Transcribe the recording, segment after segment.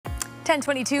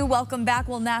10:22, welcome back.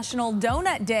 Well, National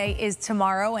Donut Day is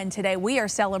tomorrow, and today we are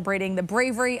celebrating the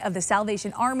bravery of the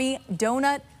Salvation Army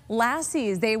Donut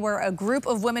Lassies. They were a group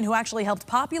of women who actually helped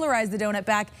popularize the donut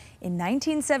back in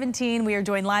 1917. We are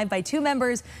joined live by two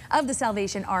members of the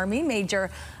Salvation Army, Major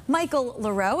Michael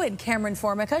LaRoe and Cameron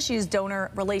Formica. She's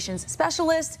Donor Relations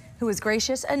Specialist, who was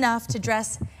gracious enough to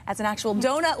dress as an actual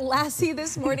donut lassie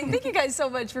this morning. Thank you guys so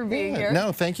much for being here.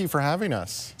 No, thank you for having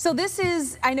us. So this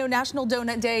is, I know National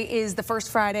Donut Day is the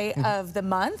first Friday of the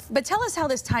month, but tell us how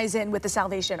this ties in with the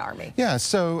Salvation Army. Yeah,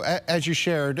 so as you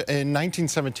shared, in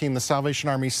 1917, the Salvation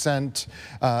Army sent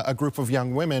a group of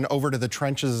young women over to the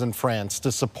trenches in France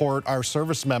to support our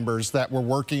service members that were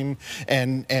working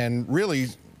and really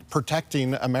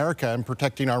protecting America and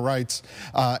protecting our rights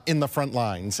in the front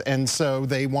lines. And so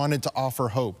they wanted to offer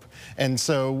hope. And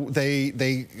so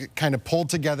they kind of pulled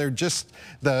together just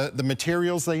the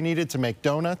materials they needed to make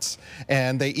donuts.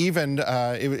 And they even,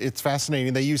 it's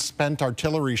fascinating, they used spent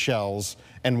artillery shells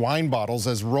and wine bottles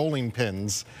as rolling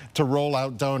pins to roll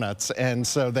out donuts. And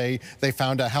so they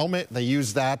found a helmet, they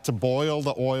used that to boil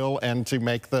the oil and to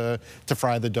make to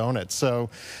fry the donuts. So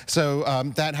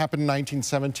that happened in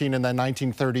 1917, and then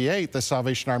 1938, the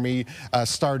Salvation Army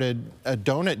started a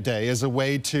Donut Day as a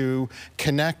way to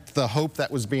connect the hope that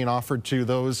was being offered to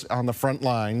those on the front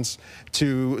lines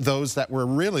to those that were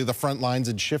really the front lines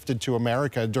and shifted to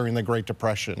America during the Great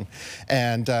Depression.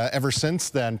 And ever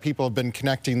since then, people have been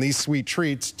connecting these sweet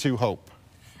treats to hope.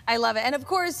 I love it. And of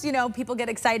course, you know, people get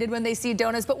excited when they see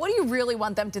donuts, but what do you really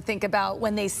want them to think about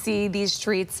when they see these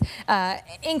treats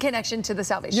in connection to the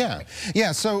Salvation Army?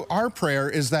 Yeah, so our prayer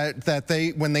is that they,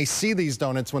 when they see these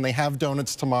donuts, when they have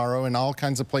donuts tomorrow, and all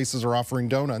kinds of places are offering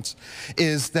donuts,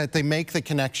 is that they make the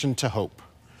connection to hope.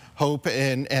 Hope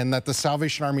and that the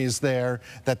Salvation Army is there,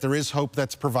 that there is hope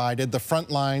that's provided. The front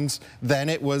lines, then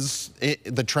it was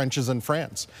the trenches in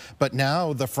France. But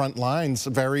now the front lines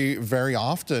very, very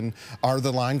often are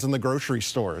the lines in the grocery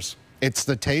stores. It's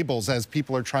the tables as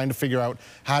people are trying to figure out,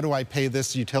 how do I pay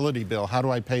this utility bill? How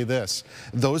do I pay this?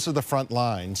 Those are the front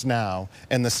lines now.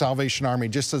 And the Salvation Army,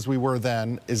 just as we were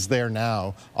then, is there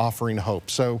now offering hope.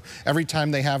 So every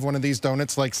time they have one of these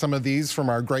donuts, like some of these from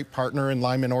our great partner in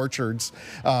Lyman Orchards,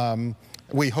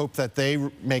 we hope that they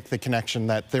make the connection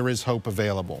that there is hope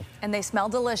available. And they smell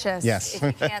delicious. Yes. If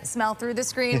you can't smell through the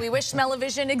screen, we wish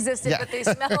Smell-O-Vision existed, but they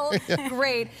smell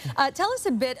great. Tell us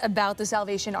a bit about the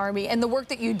Salvation Army and the work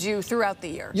that you do throughout the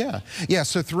year. Yeah,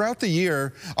 so throughout the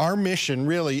year, our mission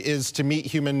really is to meet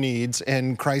human needs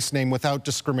in Christ's name without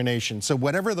discrimination. So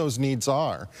whatever those needs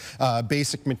are,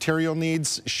 basic material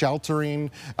needs,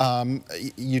 sheltering,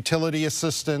 utility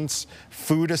assistance,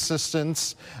 food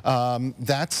assistance,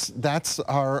 that's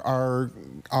our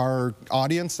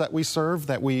audience that we serve,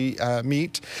 that we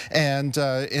meet, and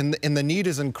the need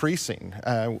is increasing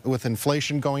with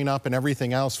inflation going up and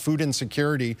everything else. Food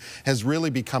insecurity has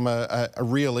really become a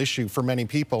real issue for many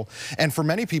people, and for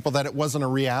many people that it wasn't a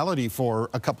reality for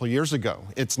a couple of years ago.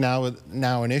 It's now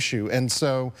an issue, and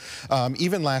so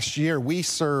even last year we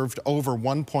served over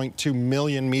 1.2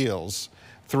 million meals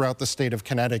throughout the state of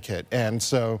Connecticut. And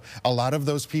so a lot of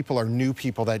those people are new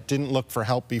people that didn't look for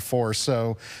help before.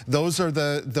 So those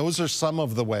are some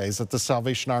of the ways that the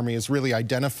Salvation Army is really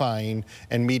identifying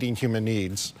and meeting human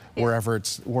needs wherever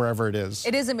it is.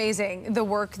 It is amazing, the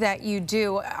work that you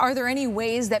do. Are there any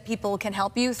ways that people can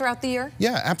help you throughout the year?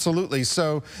 Yeah, absolutely.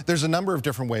 So there's a number of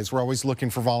different ways. We're always looking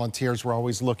for volunteers. We're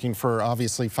always looking for,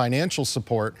 obviously, financial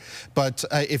support. But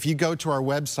if you go to our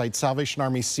website,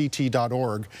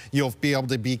 salvationarmyct.org, you'll be able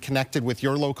to be connected with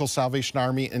your local Salvation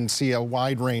Army and see a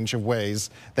wide range of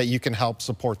ways that you can help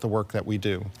support the work that we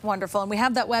do. Wonderful. And we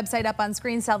have that website up on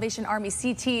screen,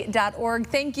 salvationarmyct.org.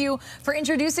 Thank you for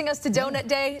introducing us to Donut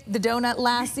Day, the Donut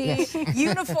Lassie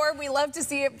uniform. We love to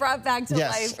see it brought back to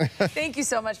life. Thank you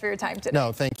so much for your time today.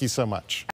 No, thank you so much.